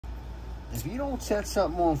If you don't set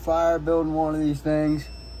something on fire building one of these things,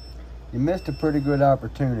 you missed a pretty good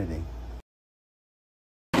opportunity.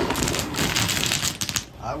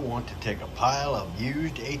 I want to take a pile of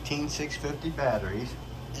used 18650 batteries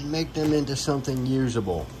and make them into something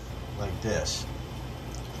usable, like this,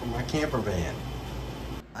 for my camper van.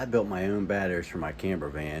 I built my own batteries for my camper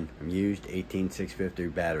van from used 18650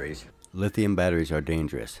 batteries. Lithium batteries are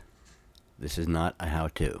dangerous. This is not a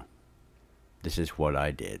how-to. This is what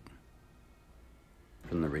I did.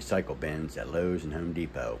 From the recycle bins at Lowe's and Home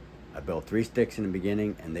Depot. I built 3 sticks in the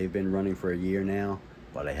beginning and they've been running for a year now,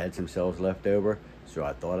 but I had some cells left over, so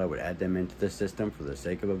I thought I would add them into the system for the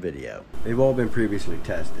sake of a video. They've all been previously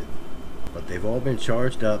tested, but they've all been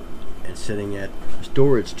charged up and sitting at a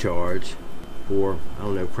storage charge for, I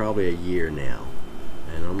don't know, probably a year now.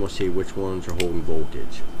 And I'm going to see which ones are holding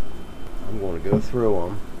voltage. I'm going to go through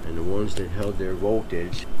them, and the ones that held their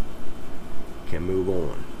voltage can move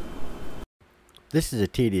on. This is a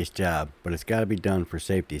tedious job, but it's got to be done for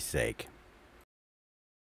safety's sake.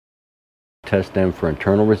 Test them for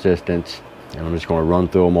internal resistance, and I'm just going to run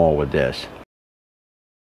through them all with this.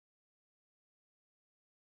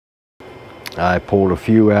 I pulled a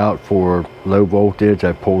few out for low voltage.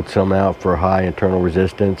 I pulled some out for high internal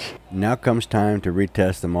resistance. Now comes time to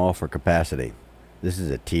retest them all for capacity. This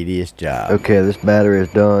is a tedious job. Okay, this battery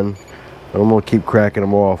is done. I'm going to keep cracking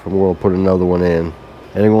them off and we're going to put another one in.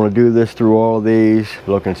 And I'm going to do this through all of these,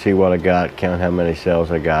 look and see what I got, count how many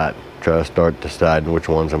cells I got, try to start deciding which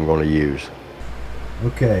ones I'm going to use.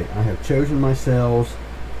 Okay, I have chosen my cells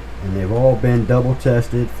and they've all been double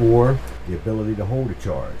tested for the ability to hold a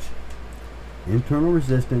charge, internal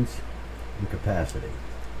resistance, and capacity.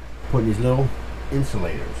 Putting these little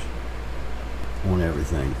insulators on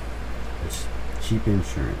everything. It's cheap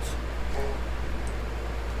insurance.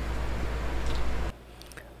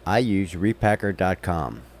 I use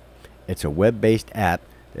repacker.com. It's a web-based app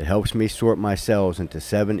that helps me sort my cells into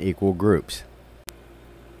 7 equal groups.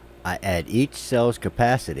 I add each cell's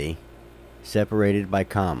capacity separated by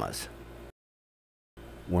commas.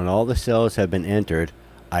 When all the cells have been entered,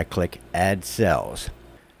 I click Add Cells.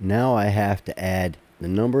 Now I have to add the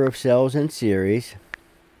number of cells in series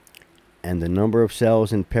and the number of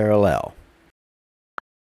cells in parallel.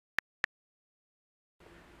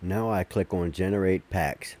 Now I click on Generate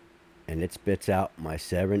Packs and it spits out my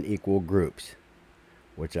 7 equal groups,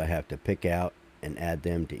 which I have to pick out and add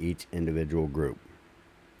them to each individual group.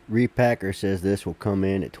 Repacker says this will come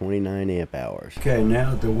in at 29 amp hours. Okay, now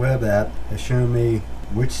that the web app has shown me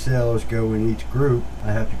which cells go in each group,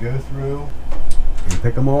 I have to go through and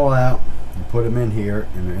pick them all out and put them in here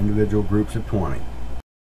in their individual groups of 20.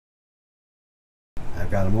 I've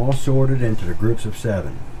got them all sorted into the groups of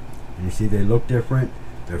 7. And you see they look different.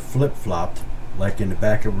 They're flip-flopped like in the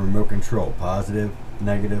back of a remote control. Positive,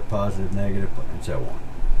 negative, and so on.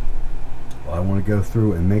 Well, I want to go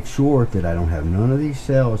through and make sure that I don't have none of these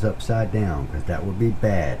cells upside down, because that would be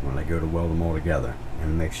bad when I go to weld them all together.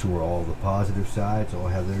 And make sure all the positive sides all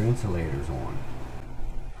have their insulators on.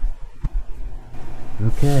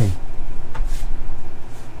 Okay.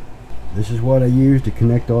 This is what I use to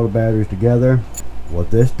connect all the batteries together. What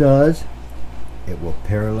this does, it will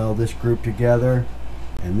parallel this group together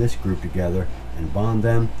and this group together and bond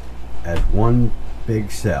them as one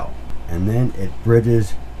big cell. And then it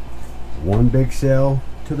bridges one big cell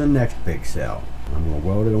to the next big cell. I'm going to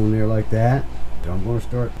weld it on there like that. So I'm going to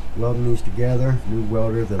start welding these together. New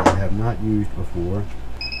welder that I have not used before.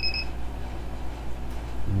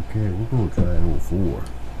 Okay, we're going to try it on 4.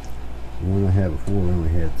 The one I had before only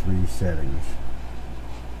had 3 settings.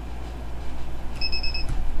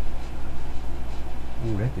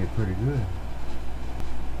 Oh, that did pretty good.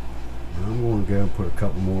 Now I'm going to go and put a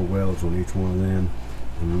couple more welds on each one of them,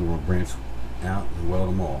 and then I'm going to branch out and weld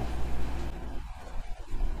them all.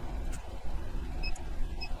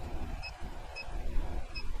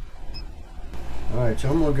 Alright, so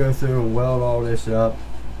I'm going to go through and weld all this up.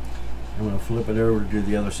 I'm going to flip it over to do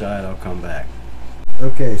the other side. I'll come back.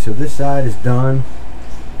 Okay, so this side is done.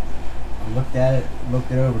 I looked at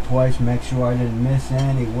it over twice, make sure I didn't miss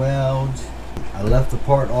any welds. I left the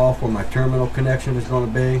part off where my terminal connection is going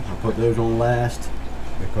to be. I'll put those on last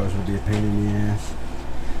because it'll be a pain in the ass.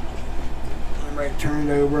 I'm ready to turn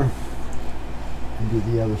it over and do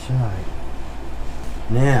the other side.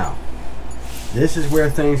 Now, this is where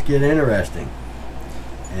things get interesting.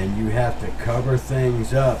 And you have to cover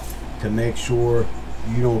things up to make sure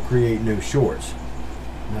you don't create no shorts.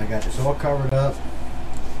 Now I got this all covered up.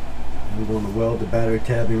 I'm going to weld the battery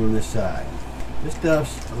tabbing on this side. This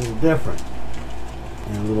stuff's a little different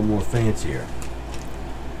and a little more fancier.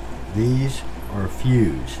 These are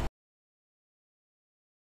fuse.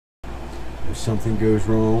 If something goes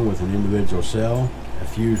wrong with an individual cell, a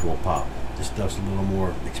fuse will pop. This stuff's a little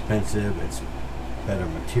more expensive, it's better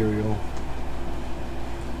material.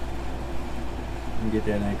 Let me get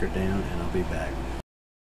that anchor down and I'll be back.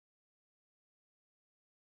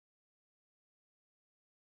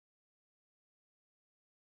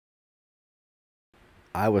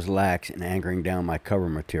 I was lax in anchoring down my cover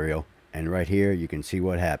material, and right here you can see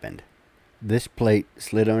what happened. This plate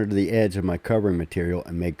slid under the edge of my covering material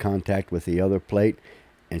and made contact with the other plate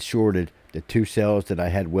and shorted the two cells that I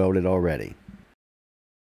had welded already.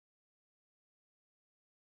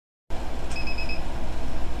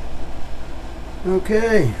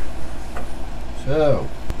 Okay, so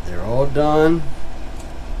they're all done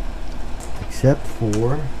except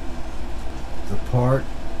for the part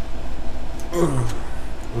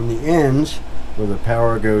on the ends where the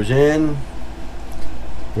power goes in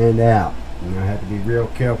and out. And I have to be real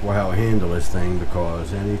careful how I handle this thing,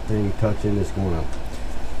 because anything touching is going to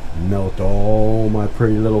melt all my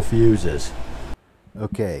pretty little fuses.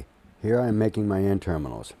 Okay, here I am making my end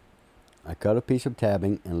terminals. I cut a piece of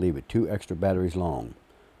tabbing and leave it 2 extra batteries long.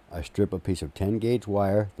 I strip a piece of 10 gauge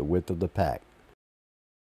wire the width of the pack.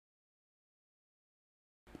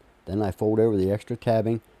 Then I fold over the extra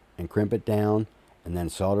tabbing and crimp it down, and then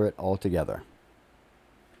solder it all together.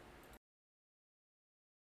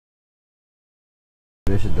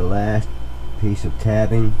 This is the last piece of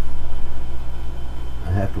tabbing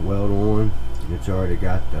I have to weld on. It's already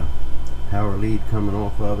got the power lead coming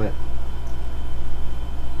off of it.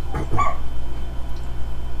 I'm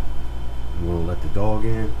going to let the dog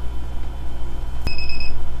in.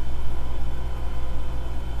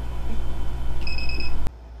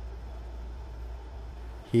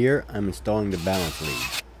 Here I'm installing the balance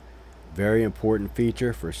lead. Very important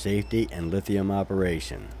feature for safety and lithium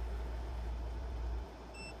operation.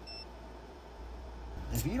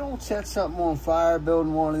 If you don't set something on fire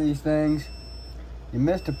building one of these things, you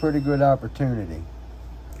missed a pretty good opportunity.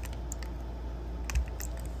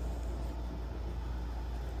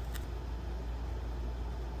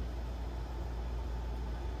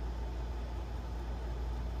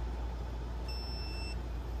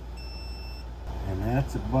 And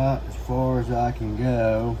that's about as far as I can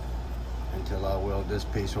go until I weld this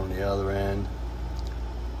piece on the other end.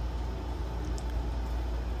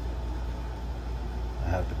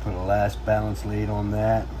 I have to put a last balance lead on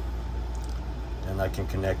that. Then I can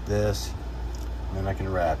connect this, and then I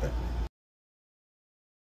can wrap it.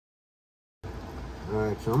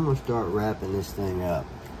 Alright, so I'm going to start wrapping this thing up.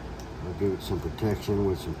 I'll give it some protection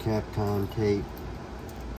with some Kapton tape.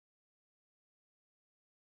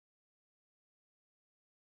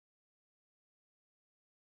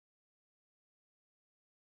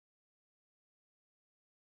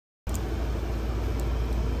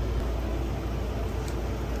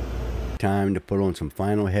 Time to put on some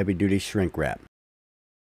final heavy-duty shrink wrap.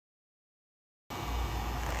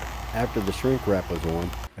 After the shrink wrap was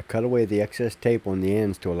on, I cut away the excess tape on the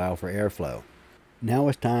ends to allow for airflow. Now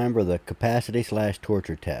it's time for the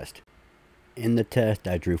capacity/torture test. In the test,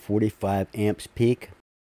 I drew 45 amps peak,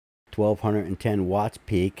 1210 watts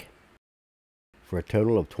peak, for a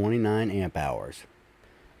total of 29 amp hours.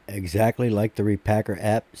 Exactly like the Repacker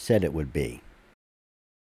app said it would be.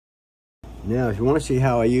 Now, if you want to see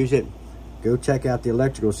how I use it, go check out the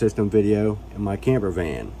electrical system video in my camper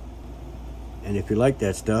van. And if you like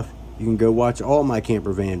that stuff, you can go watch all my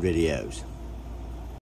camper van videos.